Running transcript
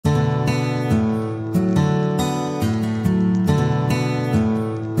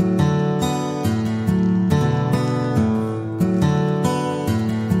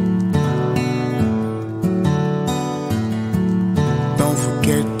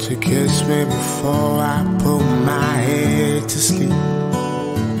to kiss me before I put my head to sleep.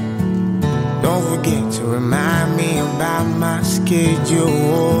 Don't forget to remind me about my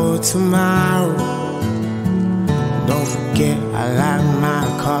schedule tomorrow. Don't forget I like my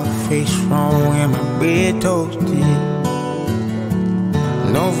coffee strong and my bread toasted.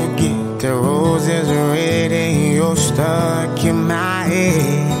 Don't forget the roses are red and you're stuck in my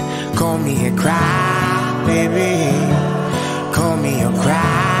head. Call me a cry, baby. Call me a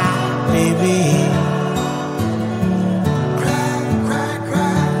cry, baby. Cry, cry,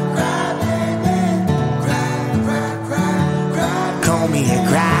 cry, cry, baby. Cry, cry, cry, cry. Call me a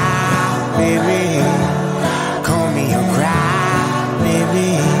cry, baby. Call me a cry, baby.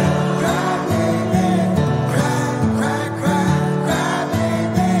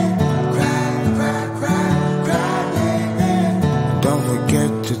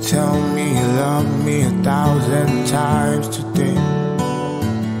 Tell me you love me 1,000 times today.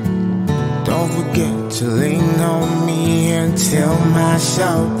 Don't forget to lean on me until my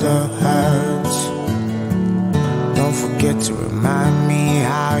shoulder hurts. Don't forget to remind me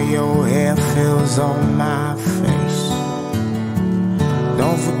how your hair feels on my face.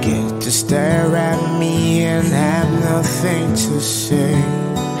 Don't forget to stare at me and have nothing to say.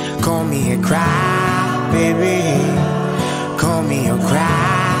 Call me a cry, baby. Call me a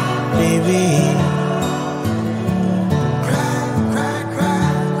cry, baby. Cry, cry, cry,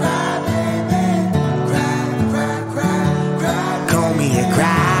 cry, baby. Cry, cry, cry, cry. Call me a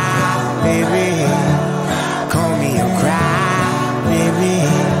cry, baby. Call me a cry, baby.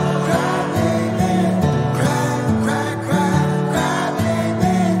 Cry, baby. Cry, cry, cry, cry,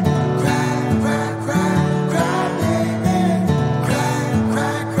 baby. Cry, cry, cry, cry, baby. Cry,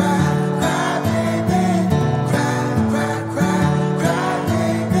 cry, cry, cry, baby.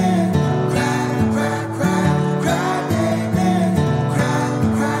 Cry, cry, cry.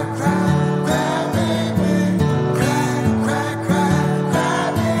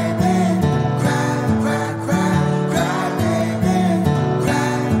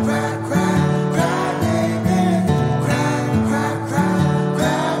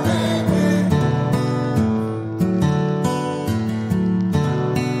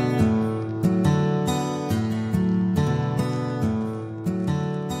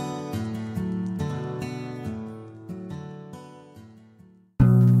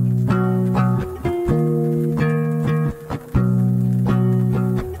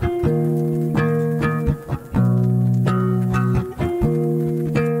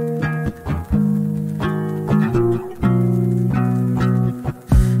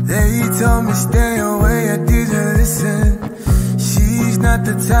 Told me stay away, I didn't listen. She's not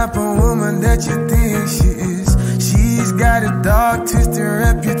the type of woman that you think she is. She's got a dark, twisted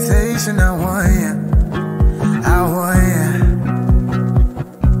reputation. I want ya, I want ya.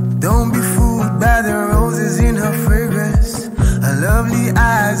 Don't be fooled by the roses in her fragrance. Her lovely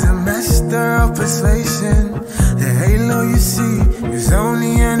eyes, a master of persuasion. The halo you see is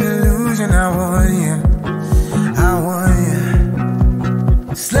only an illusion. I want ya, I want ya.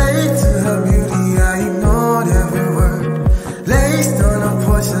 Slave to her beauty, I ignored every word. Laced on her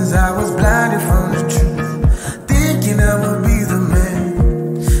portions, I was blinded from the truth. Thinking I would be the man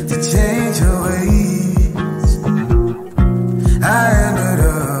to change her ways. I ended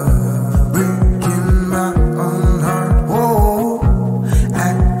up breaking my own heart. Oh,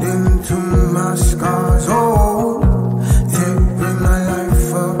 adding to my scars. Oh, tearing my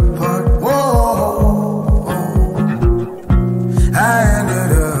life apart. Oh, I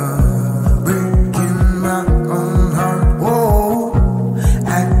ended up breaking my own heart. Whoa,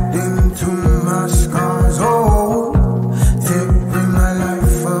 adding to my scars. Oh, tearing my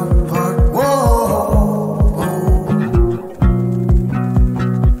life apart. Whoa,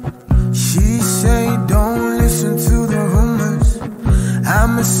 she say don't listen to the rumors.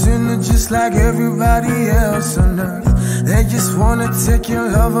 I'm a sinner just like everybody else on earth. They just wanna take your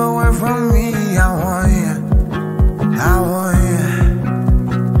love away from me. I want ya, I want ya.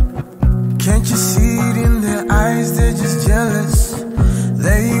 Can't you see it in their eyes? They're just jealous.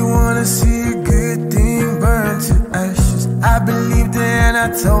 They wanna see a good thing burn to ashes. I believed her and I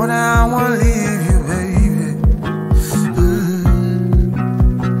told her I won't leave you, baby.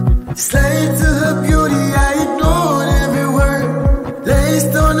 Slave to her beauty, I ignored every word.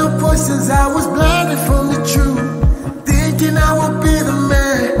 Laced on her poisons, I was blinded from the truth. Thinking I would be the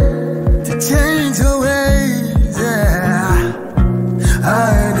man to change her ways, yeah. I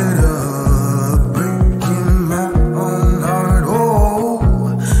ended up breaking my own heart. Oh,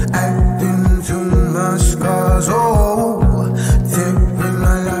 adding to my scars. Oh, tearing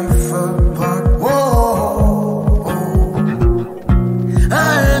my life apart. Oh, I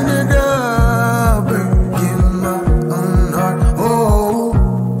ended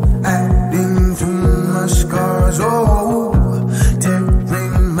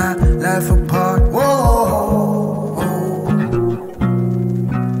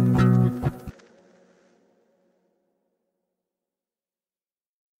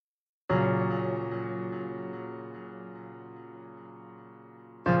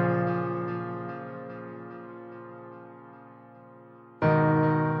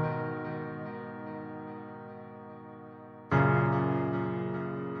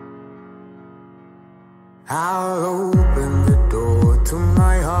I'll open the door to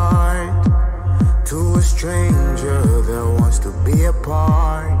my heart, to a stranger that wants to be a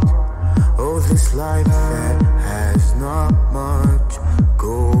part of this life that has not much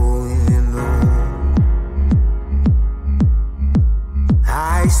going on.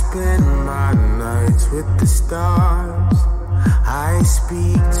 I spend my nights with the stars, I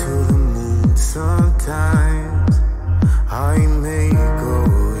speak to the moon sometimes, I make a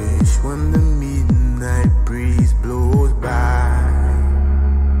wish when the midnight breeze blows by.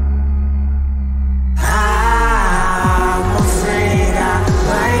 I'm afraid I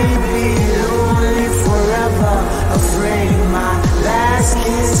might be lonely forever, afraid my last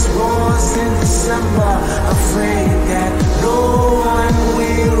kiss was in December, afraid that no one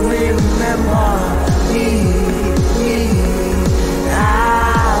will remember me.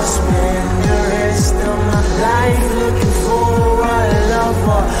 I'll spend the rest of my life looking for a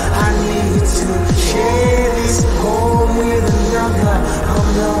lover. I need to share this home with another. I'm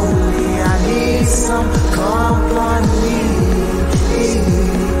lonely, I need some company.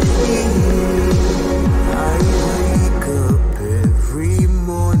 I wake up every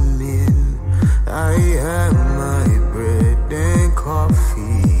morning, I have my bread and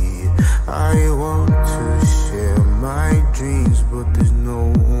coffee. I want to share my dreams, but there's no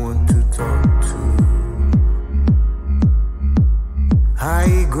one to talk to.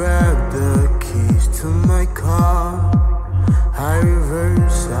 I grab the keys to my car, I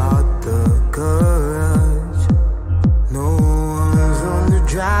reverse out the garage. No one's on the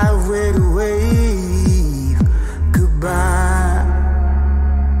driveway to wave goodbye.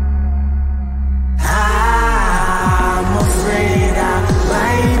 I'm afraid I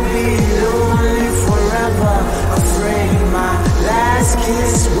might be lonely forever, afraid my last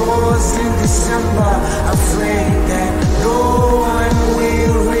kiss was in December, afraid that no one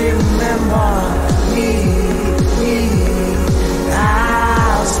will remember me.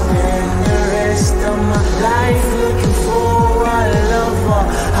 I'll spend the rest of my life looking for a lover.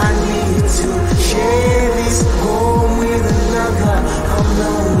 I need to share this home with another. I'm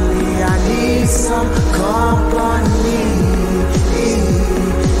lonely, I need some company.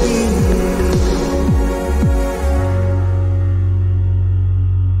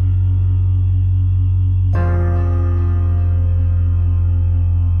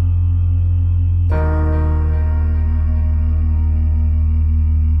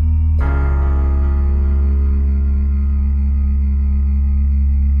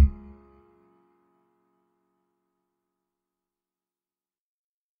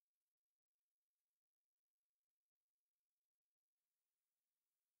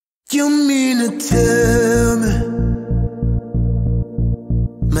 You mean to tell me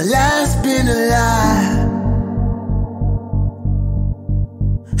my life's been a lie,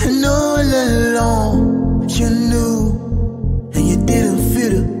 and all along you knew, and you didn't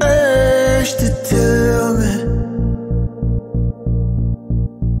feel the urge to tell me.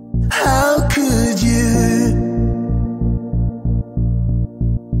 How could you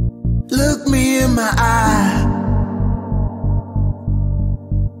look me in my eye,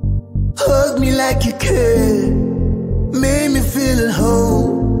 hug me like you could, made me feel at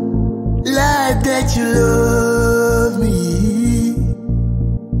home, lied that you love me.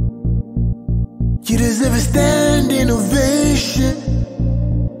 You deserve a standing ovation,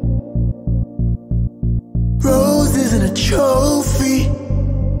 roses and a trophy,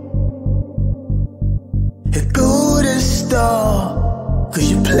 a golden star, 'cause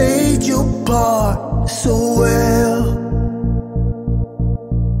you played your part so well.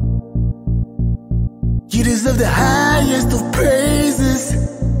 You deserve the highest of praises,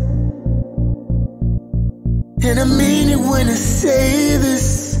 and I mean it when I say this,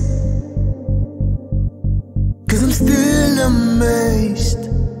 'cause I'm still amazed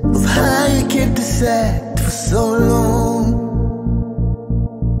of how you kept this act for so long.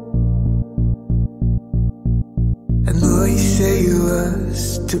 I know you say you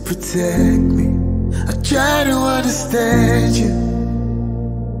was to protect me, I try to understand you.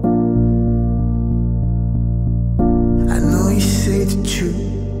 Say the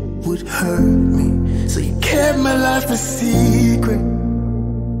truth would hurt me, so you kept my life a secret.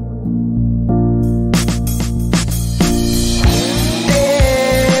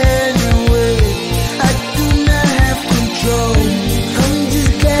 Anyway, I do not have control. I'm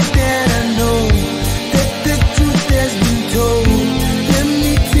just glad that I know that the truth has been told. Let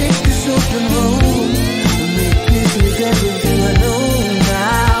me take this open road and make peace with everything I know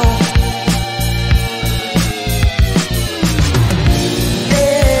now.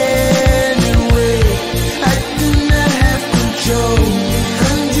 Anyway, I do not have control.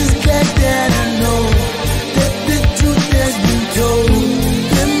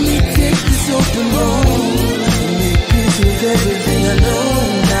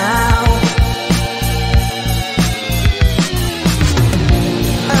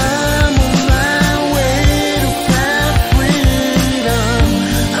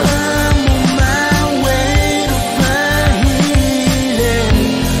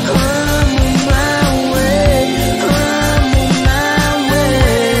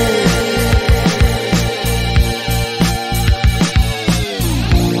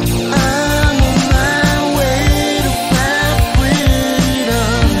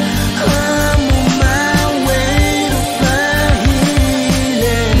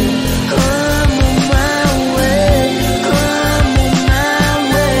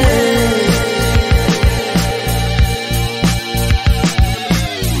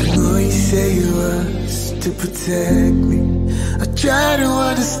 to protect me. I try to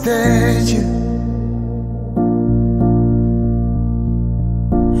understand you.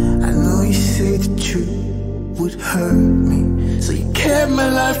 I know you say the truth would hurt me, so you kept my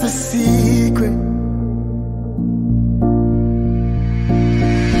life a secret.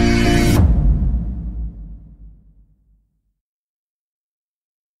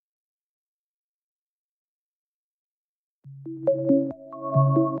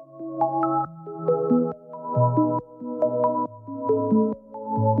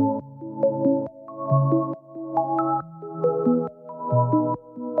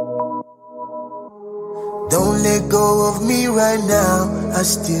 Don't let go of me right now. I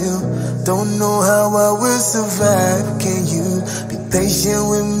still don't know how I will survive. Can you be patient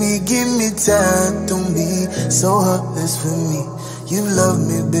with me? Give me time. Don't be so heartless with me. You loved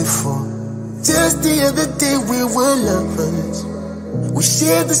me before. Just the other day we were lovers. We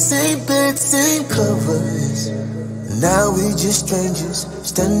shared the same bed, same covers. Now we're just strangers,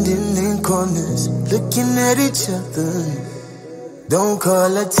 standing in corners, looking at each other. Don't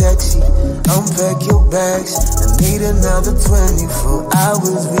call a taxi, unpack your bags. I need another 24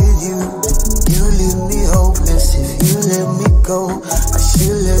 hours with you. You leave me hopeless if you let me go. I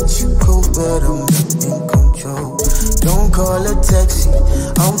should let you go, but I'm not in control. Don't call a taxi,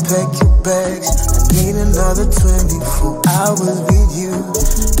 unpack your bags. I need another 24 hours with you.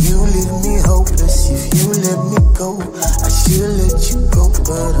 You leave me hopeless if you let me go. I should let you go,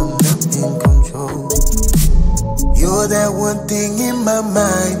 but I'm not in control. You're that one thing in my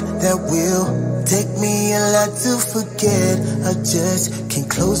mind that will take me a lot to forget. I just can't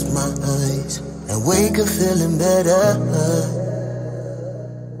close my eyes and wake up feeling better.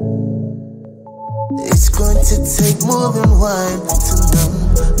 It's going to take more than wine to numb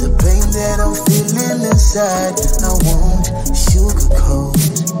the pain that I'm feeling inside. I won't sugarcoat,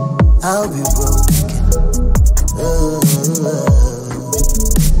 I'll be broken.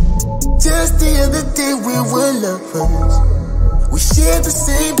 Just the other day we were lovers. We shared the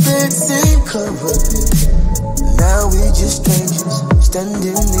same bed, same covers. Now we're just strangers,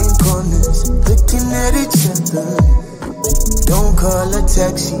 standing in corners, looking at each other. Don't call a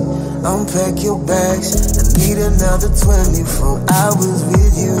taxi, unpack your bags. I need another 24 hours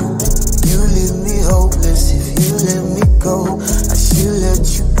with you. You leave me hopeless if you let me go. I should let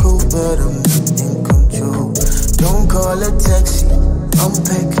you go, but I'm not in control. Don't call a taxi,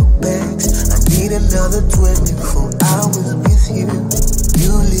 unpack your bags. I need another 24 hours with you.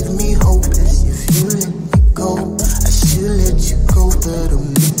 You leave me hopeless if you let me go. I should let you go, but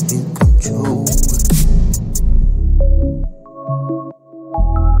I'm not in control.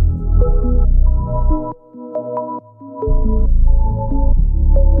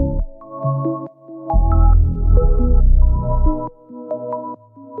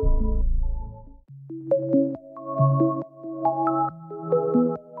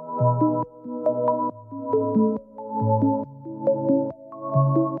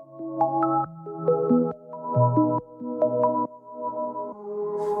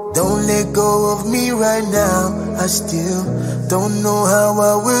 Don't let go of me right now. I still don't know how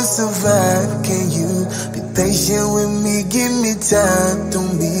I will survive. Can you be patient with me? Give me time.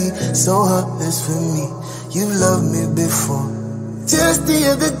 Don't be so heartless with me. You loved me before. Just the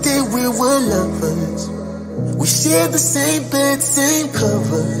other day we were lovers. We shared the same bed, same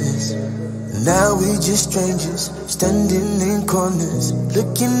covers. Now we're just strangers, standing in corners,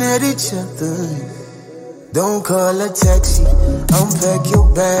 looking at each other. Don't call a taxi, unpack your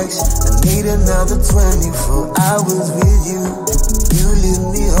bags. I need another 24 hours with you. You leave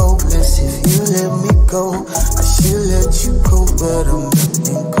me hopeless if you let me go. I should let you go, but I'm not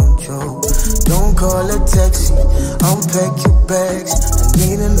in control. Don't call a taxi, unpack your bags. I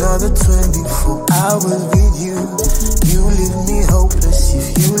need another 24 hours with you. You leave me hopeless if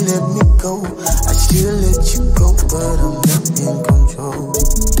you let me go. I should let you go, but I'm not in control.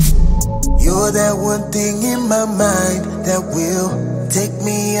 You're that one thing in my mind that will take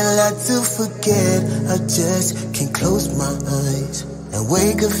me a lot to forget. I just can't close my eyes and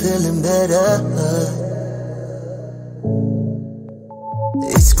wake up feeling better.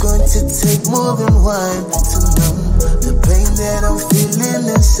 It's going to take more than wine to numb the pain that I'm feeling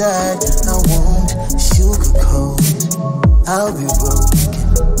inside. I won't sugarcoat, I'll be broken.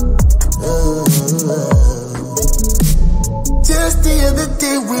 Just the other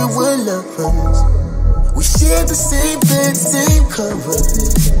day we were lovers. We shared the same bed, same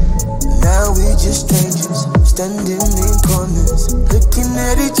covers. Now we're just strangers, standing in corners, looking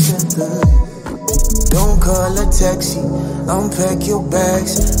at each other. Don't call a taxi, unpack your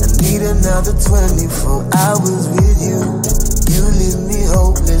bags. I need another 24 hours with you. You leave me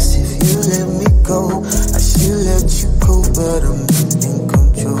hopeless if you let me go. I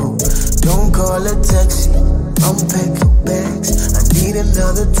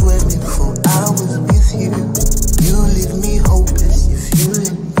another 24 hours with you. You leave me hopeless if you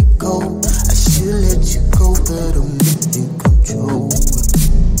let me go. I should let you go, but I'm not in control.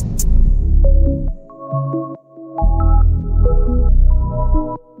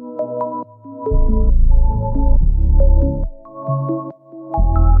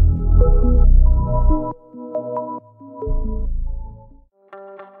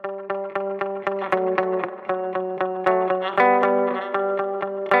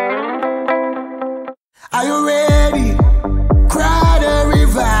 Are you ready? Cry the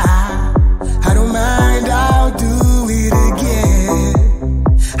river. I don't mind, I'll do it again.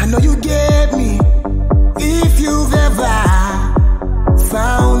 I know you get me. If you've ever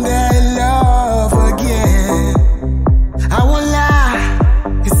found that love again, I won't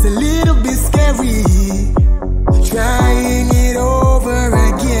lie, it's a little bit scary trying it over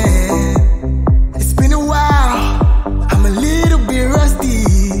again. It's been a while, I'm a little bit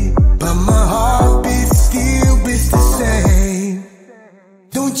rusty, but my heart beats still beats the same.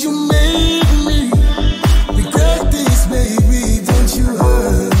 Don't you make me regret this, baby, don't you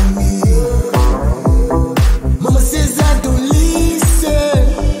hurt me. Mama says I don't listen.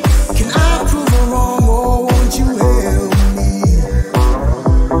 Can I prove her wrong, or won't you help me?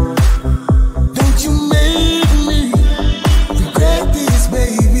 Don't you make me regret this,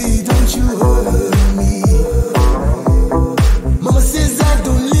 baby, don't you hurt me. Mama says I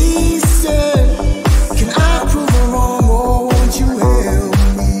don't listen. Can I prove her wrong, or won't you help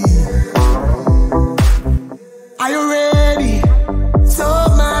me? Are you ready?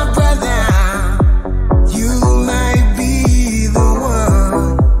 Told my brother, you might be the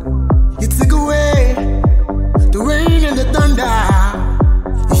one. You took away the rain and the thunder.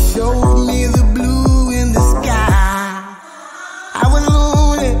 You showed me the blue in the sky. I was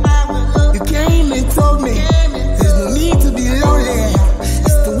lonely. You came and told me there's no need to be lonely.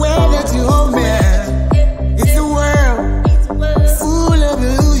 It's the way that you hold me. It's a world full of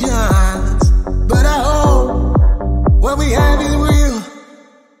illusions, but I hope what we have is real.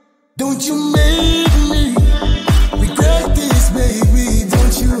 Don't you make me regret this, baby,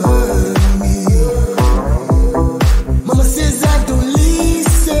 don't you hurt me. Mama says I don't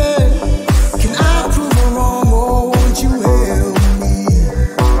listen. Can I prove her wrong, or won't you help me?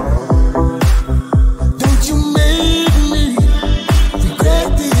 Don't you make me regret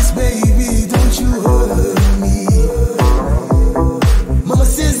this, baby, don't you hurt me. Mama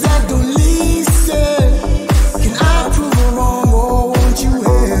says I don't listen. Can I prove her wrong, or won't you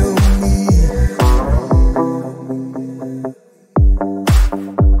help me?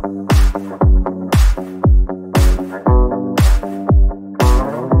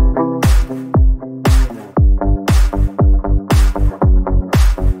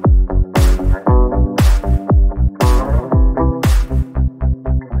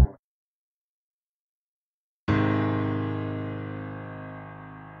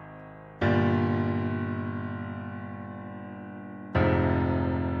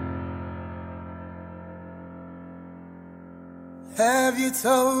 Have you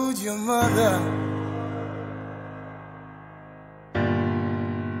told your mother?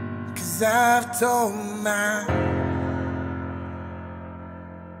 'Cause I've told mine.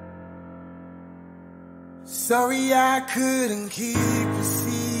 Sorry I couldn't keep a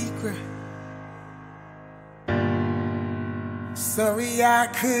secret. Sorry I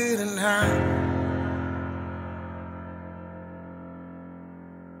couldn't hide.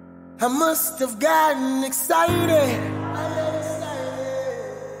 I must have gotten excited.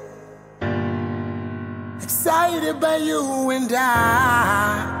 Excited by you and I.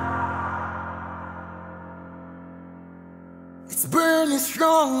 It's burning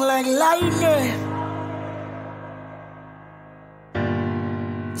strong like lightning.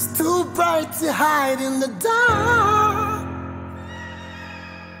 It's too bright to hide in the dark.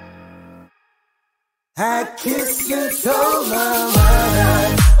 I kissed and told my mother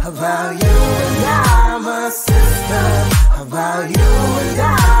about you and I, my sister, about you and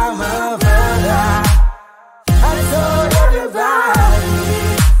I, my brother. I told everybody.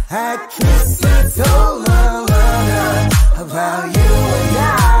 I kissed and told my mother about you and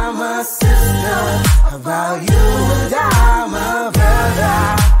I, my sister, about you and I, my brother.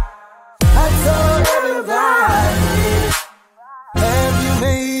 I told everybody. Have you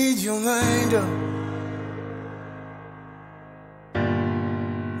made your mind up?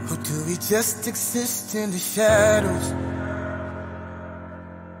 Or do we just exist in the shadows?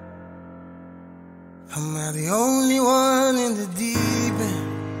 Am I the only one in the deep end?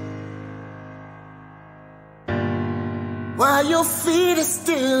 While your feet are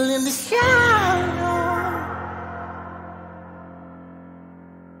still in the shadow,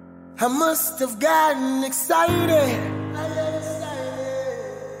 I must have gotten excited.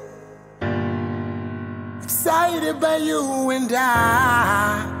 Excited by you and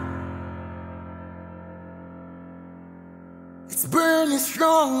I. It's burning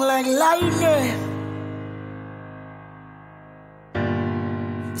strong like lightning.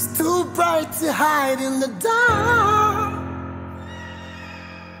 It's too bright to hide in the dark.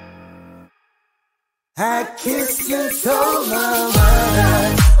 I kissed and told my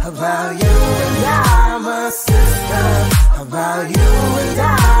mother about you and I, my sister, about you and